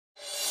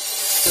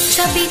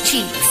Chubby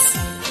Cheeks.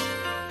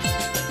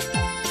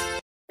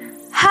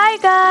 Hi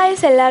guys,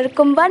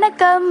 எல்லாருக்கும்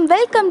வணக்கம்.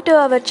 Welcome to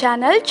our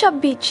channel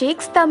Chubby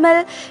Cheeks Tamil.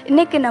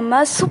 இன்னைக்கு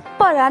நம்ம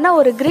சூப்பரான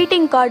ஒரு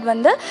greeting card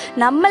வந்து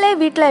நம்மளே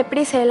வீட்டில்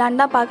எப்படி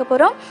செய்யலான்னு தான் பார்க்க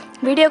போகிறோம்.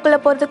 வீடியோக்குள்ளே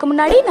போகிறதுக்கு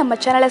முன்னாடி நம்ம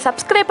சேனலை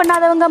சப்ஸ்கிரைப்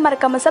பண்ணாதவங்க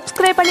மறக்காமல்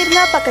சப்ஸ்கிரைப்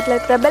பண்ணிடுங்க. பக்கத்தில்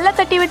இருக்கிற பெல்லை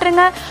தட்டி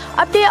விட்டுருங்க.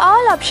 அப்படியே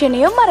ஆல்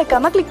ஆப்ஷனையும்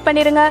மறக்காமல் கிளிக்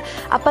பண்ணிடுங்க.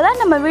 அப்போ தான்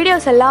நம்ம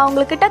வீடியோஸ் எல்லாம்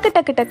உங்களுக்கு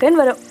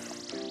டக்குன்னு வரும்.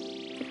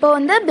 இப்போ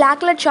வந்து பிளாக்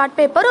கலர் சார்ட்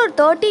பேப்பர் ஒரு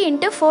 30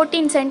 x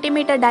 14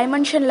 சென்டிமீட்டர்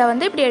டைமென்ஷனில்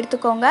வந்து இப்படி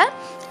எடுத்துக்கோங்க.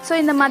 ஸோ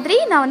இந்த மாதிரி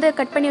நான் வந்து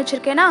கட் பண்ணி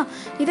வச்சுருக்கேன்னா,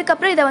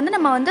 இதுக்கப்புறம் இதை வந்து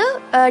நம்ம வந்து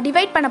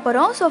டிவைட் பண்ண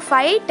போகிறோம். ஸோ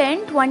 5,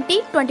 10, 20,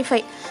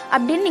 25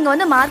 அப்படின்னு நீங்கள்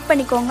வந்து மார்க்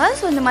பண்ணிக்கோங்க.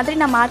 ஸோ இந்த மாதிரி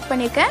நான் மார்க்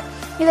பண்ணியிருக்கேன்.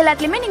 இது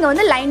எல்லாத்துலேயுமே நீங்கள்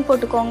வந்து லைன்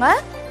போட்டுக்கோங்க.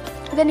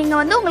 இதை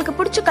நீங்கள் வந்து உங்களுக்கு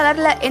பிடிச்ச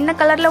கலரில் என்ன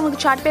கலரில்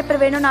உங்களுக்கு சார்ட்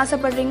பேப்பர் வேணும்னு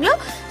ஆசைப்படுறீங்களோ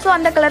ஸோ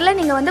அந்த கலரில்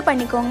நீங்கள் வந்து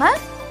பண்ணிக்கோங்க.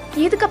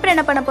 இதுக்கப்புறம்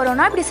என்ன பண்ண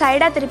போகிறோம்னா, இப்படி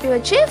சைடாக திருப்பி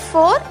வச்சு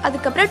 4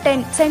 அதுக்கப்புறம் 10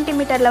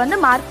 சென்டிமீட்டரில் வந்து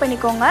மார்க்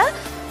பண்ணிக்கோங்க.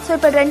 ஸோ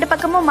இப்போ ரெண்டு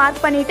பக்கமும்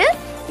மார்க் பண்ணிவிட்டு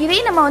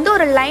இதையும் நம்ம வந்து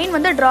ஒரு லைன்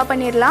வந்து ட்ரா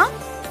பண்ணிடலாம்.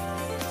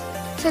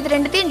 ஸோ இது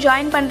ரெண்டுத்தையும்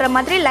ஜாயின் பண்ணுற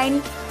மாதிரி லைன்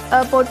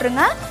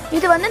போட்டுருங்க.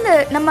 இது வந்து இந்த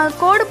நம்ம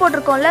கோடு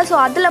போட்டிருக்கோம்ல, ஸோ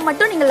அதில்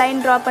மட்டும் நீங்கள்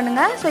லைன் ட்ரா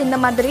பண்ணுங்கள். ஸோ இந்த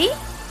மாதிரி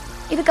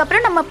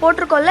இதுக்கப்புறம் நம்ம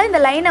போட்டிருக்கோம்ல,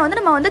 இந்த லைனை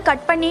வந்து நம்ம வந்து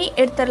கட் பண்ணி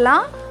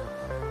எடுத்துடலாம்.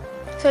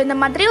 ஸோ இந்த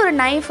மாதிரி ஒரு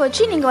நைஃப்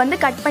வச்சு நீங்கள் வந்து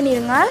கட்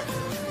பண்ணிடுங்க.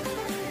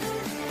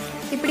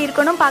 இப்படி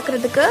இருக்கணும்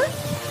பார்க்குறதுக்கு.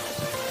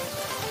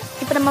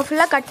 இப்போ நம்ம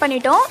ஃபுல்லாக கட்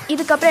பண்ணிட்டோம்.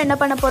 இதுக்கப்புறம் என்ன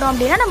பண்ண போகிறோம்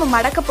அப்படின்னா, நம்ம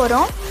மடக்க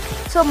போகிறோம்.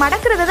 ஸோ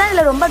மடக்கிறது தான்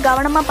இதில் ரொம்ப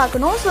கவனமாக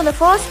பார்க்கணும். ஸோ இந்த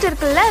ஃபர்ஸ்ட்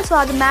இருக்குல்ல, ஸோ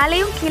அது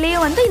மேலேயும்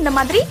கீழேயும் வந்து இந்த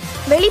மாதிரி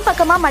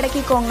வெளிப்பக்கமாக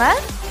மடக்கிக்கோங்க.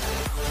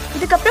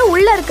 இதுக்கப்புறம்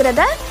உள்ளே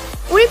இருக்கிறத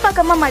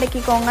உள்பக்கமாக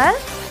மடக்கிக்கோங்க.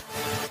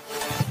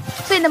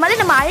 ஸோ இந்த மாதிரி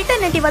நம்ம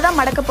அல்டர்னேட்டிவாக தான்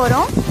மடக்க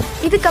போகிறோம்.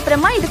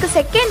 இதுக்கப்புறமா இதுக்கு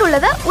செகண்ட்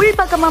உள்ளதை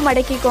உள்பக்கமாக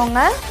மடக்கிக்கோங்க.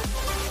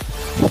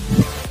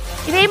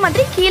 இதே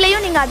மாதிரி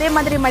கீழேயும் நீங்கள் அதே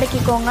மாதிரி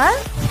மடக்கிக்கோங்க.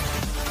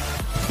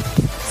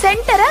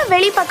 சென்டரை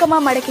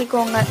வெளிப்பக்கமாக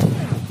மடக்கிக்கோங்க.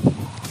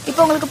 இப்போ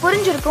உங்களுக்கு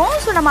புரிஞ்சிருக்கும்.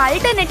 ஸோ நம்ம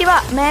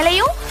அல்டர்னேட்டிவாக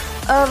மேலேயும்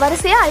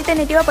வரிசையாக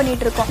அல்டர்னேட்டிவாக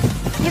பண்ணிகிட்ருக்கோம்.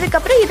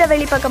 இதுக்கப்புறம் இதை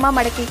வெளிப்பக்கமாக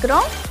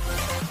மடக்கிக்கிறோம்.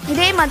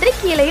 இதே மாதிரி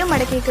கீழேயும்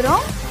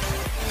மடக்கிக்கிறோம்.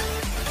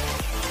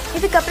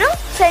 இதுக்கப்புறம்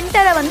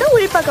சென்டரை வந்து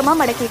உள்பக்கமாக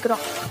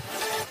மடக்கிக்கிறோம்.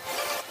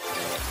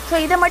 ஸோ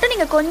இதை மட்டும்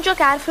நீங்கள் கொஞ்சம்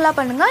கேர்ஃபுல்லாக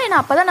பண்ணுங்கள்.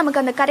 ஏன்னா அப்போ தான்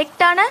நமக்கு அந்த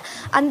கரெக்டான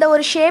அந்த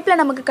ஒரு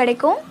ஷேப்பில் நமக்கு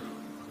கிடைக்கும்.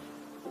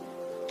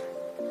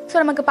 ஸோ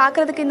நமக்கு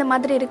பார்க்குறதுக்கு இந்த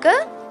மாதிரி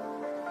இருக்குது.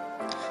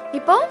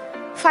 இப்போது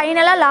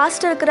ஃபைனலாக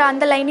லாஸ்ட் இருக்கிற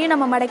அந்த லைனையும்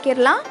நம்ம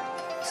மடக்கிடலாம்.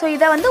 ஸோ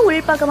இதை வந்து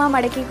உள்பக்கமாக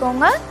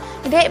மடக்கிக்கோங்க.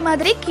 இதே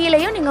மாதிரி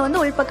கீழேயும் நீங்கள் வந்து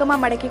உள்பக்கமாக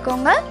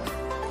மடக்கிக்கோங்க.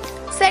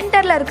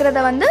 சென்டரில்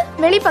இருக்கிறத வந்து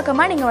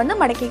வெளிப்பக்கமாக நீங்கள் வந்து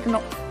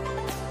மடக்கிக்கணும்.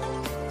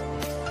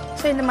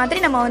 ஸோ இந்த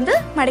மாதிரி நம்ம வந்து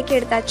மடக்கி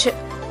எடுத்தாச்சு.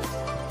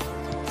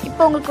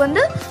 இப்போ உங்களுக்கு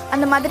வந்து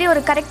அந்த மாதிரி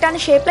ஒரு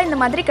கரெக்டான ஷேப்பில் இந்த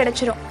மாதிரி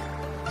கிடச்சிரும்.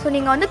 ஸோ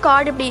நீங்கள் வந்து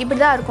கார்டு இப்படி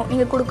தான் இருக்கும்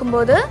நீங்கள்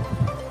கொடுக்கும்போது.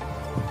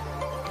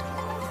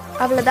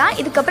 அவ்வளோதான்.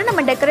 இதுக்கப்புறம்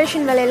நம்ம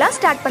டெக்கரேஷன் வேலையெல்லாம்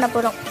ஸ்டார்ட் பண்ண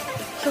போகிறோம்.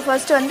 ஸோ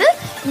ஃபர்ஸ்ட் வந்து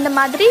இந்த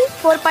மாதிரி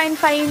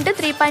 4.5 x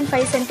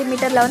 3.5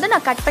 சென்டிமீட்டரில் வந்து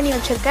நான் கட் பண்ணி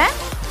வச்சுருக்கேன்.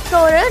 ஸோ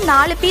ஒரு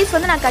 4 பீஸ்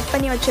வந்து நான் கட்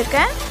பண்ணி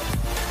வச்சுருக்கேன்.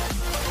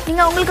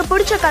 நீங்கள் உங்களுக்கு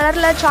பிடிச்ச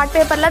கலரில் சார்ட்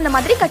பேப்பரில் இந்த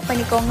மாதிரி கட்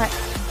பண்ணிக்கோங்க.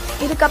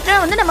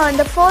 இதுக்கப்புறம் வந்து நம்ம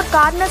இந்த 4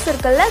 கார்னர்ஸ்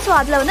இருக்குல்ல, ஸோ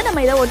அதில் வந்து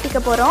நம்ம இதை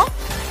ஒட்டிக்க போகிறோம்.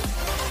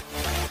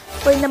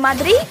 இப்போ இந்த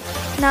மாதிரி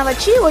நான்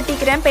வச்சு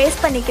ஒட்டிக்கிறேன்,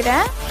 பேஸ்ட்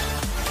பண்ணிக்கிறேன்.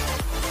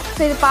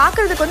 ஸோ இது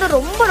பார்க்குறதுக்கு வந்து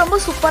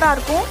ரொம்ப சூப்பராக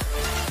இருக்கும்.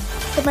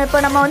 இப்போ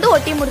நம்ம வந்து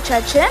ஒட்டி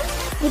முடிச்சாச்சு.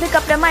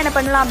 இதுக்கப்புறமா என்ன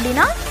பண்ணலாம்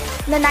அப்படின்னா,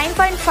 இந்த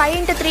 9.5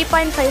 x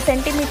 3.5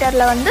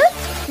 சென்டிமீட்டரில் வந்து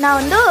நான்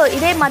வந்து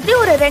இதே மாதிரி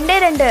ஒரு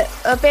 2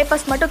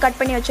 பேப்பர்ஸ் மட்டும் கட்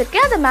பண்ணி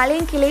வச்சுருக்கேன். அது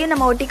மேலேயும் கீழேயும்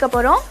நம்ம ஒட்டிக்க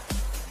போகிறோம்.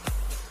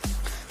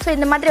 ஸோ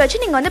இந்த மாதிரி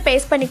வச்சு நீங்கள் வந்து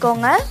பேஸ்ட்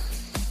பண்ணிக்கோங்க.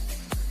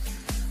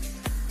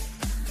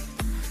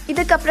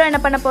 இதுக்கப்புறம்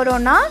என்ன பண்ண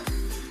போகிறோன்னா,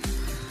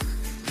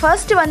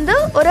 ஃபர்ஸ்ட் வந்து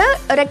ஒரு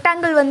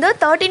ரெக்டாங்கிள் வந்து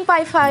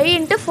 13.5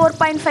 x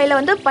 4.5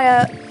 வந்து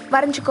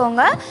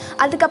வரைஞ்சிக்கோங்க.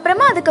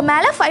 அதுக்கப்புறமா அதுக்கு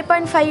மேலே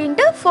 5.5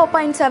 x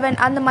 4.7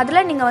 அந்த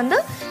மாதிரில நீங்கள் வந்து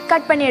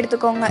கட் பண்ணி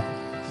எடுத்துக்கோங்க.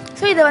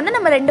 ஸோ இதை வந்து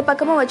நம்ம ரெண்டு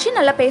பக்கமும் வச்சு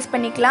நல்லா பேஸ்ட்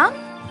பண்ணிக்கலாம்.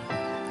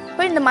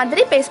 இப்போ இந்த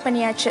மாதிரி பேஸ்ட்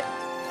பண்ணியாச்சு.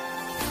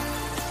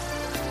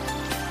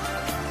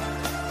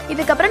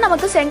 இதுக்கப்புறம்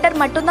நமக்கு சென்டர்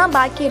மட்டும்தான்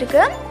பாக்கி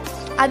இருக்குது.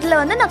 அதில்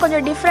வந்து நான்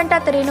கொஞ்சம்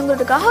டிஃப்ரெண்ட்டாக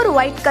தெரியணுங்கிறதுக்காக ஒரு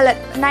ஒயிட்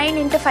கலர்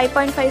 9 x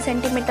 5.5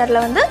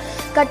 சென்டிமீட்டரில் வந்து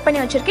கட்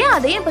பண்ணி வச்சுருக்கேன்.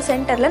 அதையும் இப்போ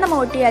சென்டரில்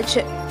நம்ம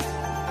ஒட்டியாச்சு.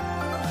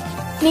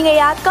 நீங்கள்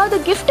யாருக்காவது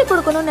கிஃப்ட்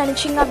கொடுக்கணும்னு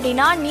நினச்சிங்க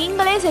அப்படின்னா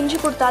நீங்களே செஞ்சு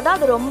கொடுத்தா தான்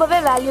அது ரொம்பவே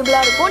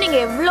வேல்யூபிளாக இருக்கும்.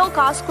 நீங்கள் எவ்வளோ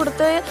காசு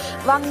கொடுத்து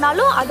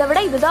வாங்கினாலும் அதை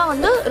விட இதுதான்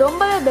வந்து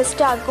ரொம்பவே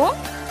பெஸ்ட்டாக இருக்கும்.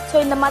 ஸோ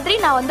இந்த மாதிரி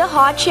நான் வந்து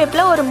ஹார்ட்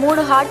ஷேப்பில் ஒரு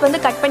 3 ஹார்ட்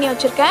வந்து கட் பண்ணி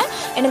வச்சுருக்கேன்.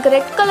 எனக்கு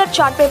ரெட் கலர்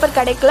சார்ட் பேப்பர்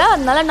கிடைக்கல,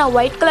 அதனால நான்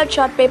ஒயிட் கலர்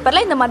சார்ட்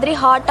பேப்பரில் இந்த மாதிரி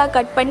ஹார்ட்டாக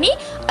கட் பண்ணி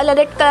அதில்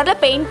ரெட்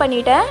கலரில் பெயிண்ட்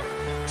பண்ணிட்டேன்.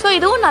 ஸோ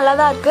இதுவும் நல்லா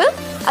தான் இருக்குது.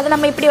 அதை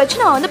நம்ம இப்படி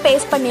வச்சு நம்ம வந்து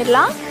பேஸ்ட்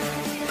பண்ணிடலாம்.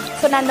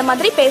 ஸோ நான் இந்த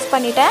மாதிரி பேஸ்ட்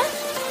பண்ணிட்டேன்.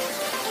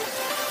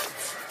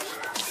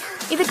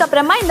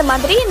 இதுக்கப்புறமா இந்த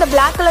மாதிரி இந்த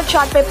பிளாக் கலர்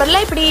சார்ட்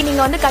பேப்பரில் இப்படி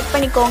நீங்கள் வந்து கட்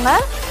பண்ணிக்கோங்க.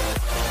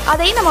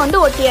 அதையும் நம்ம வந்து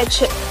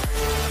ஒட்டியாச்சு.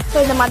 ஸோ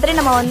இந்த மாதிரி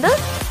நம்ம வந்து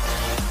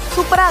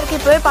சூப்பராக இருக்குது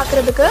இப்போவே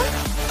பார்க்குறதுக்கு.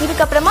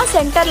 இதுக்கப்புறமா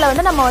சென்டரில்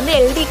வந்து நம்ம வந்து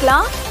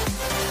எழுதிக்கலாம்.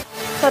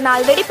 ஸோ நான்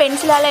ஆல்ரெடி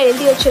பென்சிலால்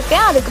எழுதி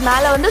வச்சுருக்கேன். அதுக்கு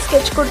மேலே வந்து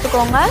ஸ்கெட்ச்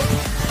கொடுத்துக்கோங்க.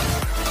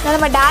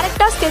 நம்ம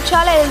டைரெக்டாக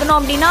ஸ்கெட்சால் எழுதணும்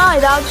அப்படின்னா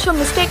ஏதாச்சும்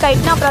மிஸ்டேக்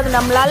ஆகிட்டுனா அப்புறம் அது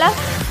நம்மளால்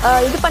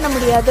இது பண்ண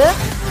முடியாது.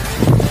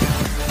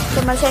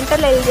 நம்ம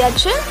சென்டரில்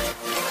எழுதியாச்சு.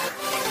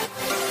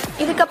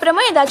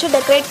 இதுக்கப்புறமா ஏதாச்சும்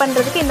டெக்கரேட்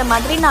பண்ணுறதுக்கு இந்த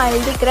மாதிரி நான்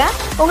எழுதிக்கிறேன்.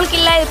 உங்களுக்கு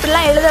இல்லை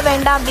இப்படிலாம் எழுத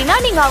வேண்டாம் அப்படின்னா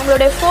நீங்கள்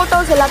அவங்களுடைய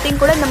ஃபோட்டோஸ்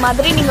எல்லாத்தையும் கூட இந்த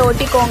மாதிரி நீங்கள்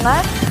ஒட்டிக்கோங்க.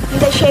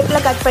 இந்த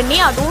ஷேப்பில் கட் பண்ணி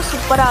அதுவும்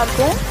சூப்பராக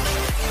இருக்கும்.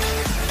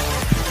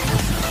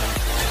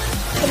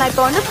 ஸோ நான்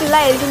இப்போ வந்து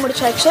ஃபுல்லாக எழுதி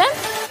முடிச்சாச்சு.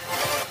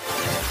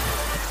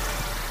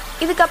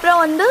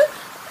 இதுக்கப்புறம் வந்து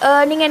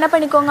நீங்கள் என்ன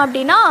பண்ணிக்கோங்க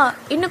அப்படின்னா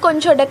இன்னும்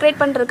கொஞ்சம் டெக்கரேட்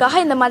பண்ணுறதுக்காக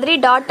இந்த மாதிரி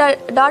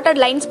டாட்டட்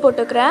லைன்ஸ்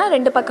போட்டுக்கிறேன்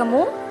 2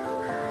 பக்கமும்.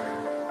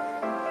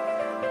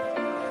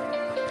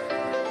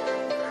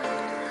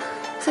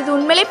 ஸோ இது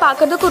உண்மையிலே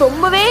பார்க்குறதுக்கு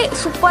ரொம்பவே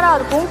சூப்பராக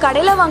இருக்கும்.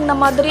 கடையில் வாங்கின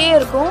மாதிரியே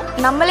இருக்கும்.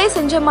 நம்மளே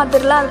செஞ்ச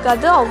மாதிரிலாம்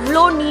இருக்காது.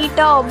 அவ்வளோ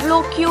நீட்டாக அவ்வளோ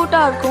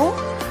க்யூட்டாக இருக்கும்.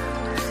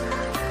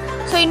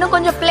 ஸோ இன்னும்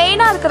கொஞ்சம்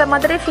பிளெயினாக இருக்கிற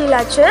மாதிரி ஃபீல்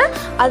ஆச்சு.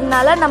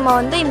 அதனால நம்ம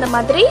வந்து இந்த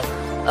மாதிரி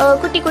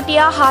குட்டி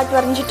குட்டியாக ஹார்ட்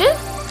வரைஞ்சிட்டு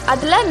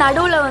அதில்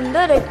நடுவில் வந்து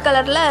ரெட்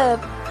கலரில்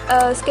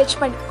ஸ்கெட்ச்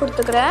பண்ணி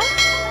கொடுத்துக்கிறேன்.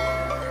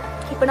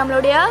 இப்போ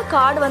நம்மளுடைய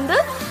கார்டு வந்து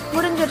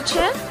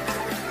முடிஞ்சிருச்சு.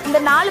 இந்த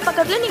 4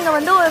 பக்கத்தில் நீங்கள்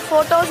வந்து ஒரு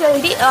ஃபோட்டோஸ்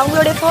எழுதி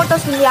அவங்களுடைய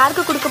ஃபோட்டோஸ் நீங்கள்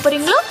யாருக்கு கொடுக்க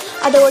போகிறீங்களோ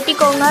அதை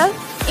ஒட்டிக்கோங்க.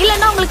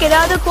 இல்லைன்னா உங்களுக்கு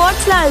ஏதாவது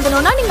கோட்ஸ்லாம்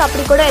எழுதணுன்னா நீங்கள்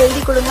அப்படி கூட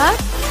எழுதி கொடுங்க.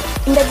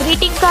 இந்த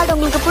க்ரீட்டிங் கார்டு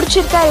உங்களுக்கு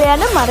பிடிச்சிருக்கா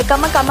இல்லையான்னு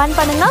மறக்காமல் கமெண்ட்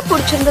பண்ணுங்கள்.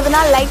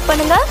 பிடிச்சிருந்ததுன்னா லைக்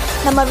பண்ணுங்கள்.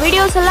 நம்ம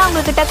வீடியோஸ் எல்லாம்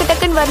உங்களுக்கு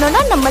டக்குன்னு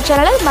வரணுன்னா நம்ம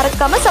சேனலை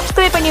மறக்காமல்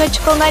சப்ஸ்கிரைப் பண்ணி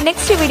வச்சுக்கோங்க.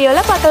 நெக்ஸ்ட்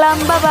வீடியோவில்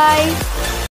பார்க்கலாம். பாய்.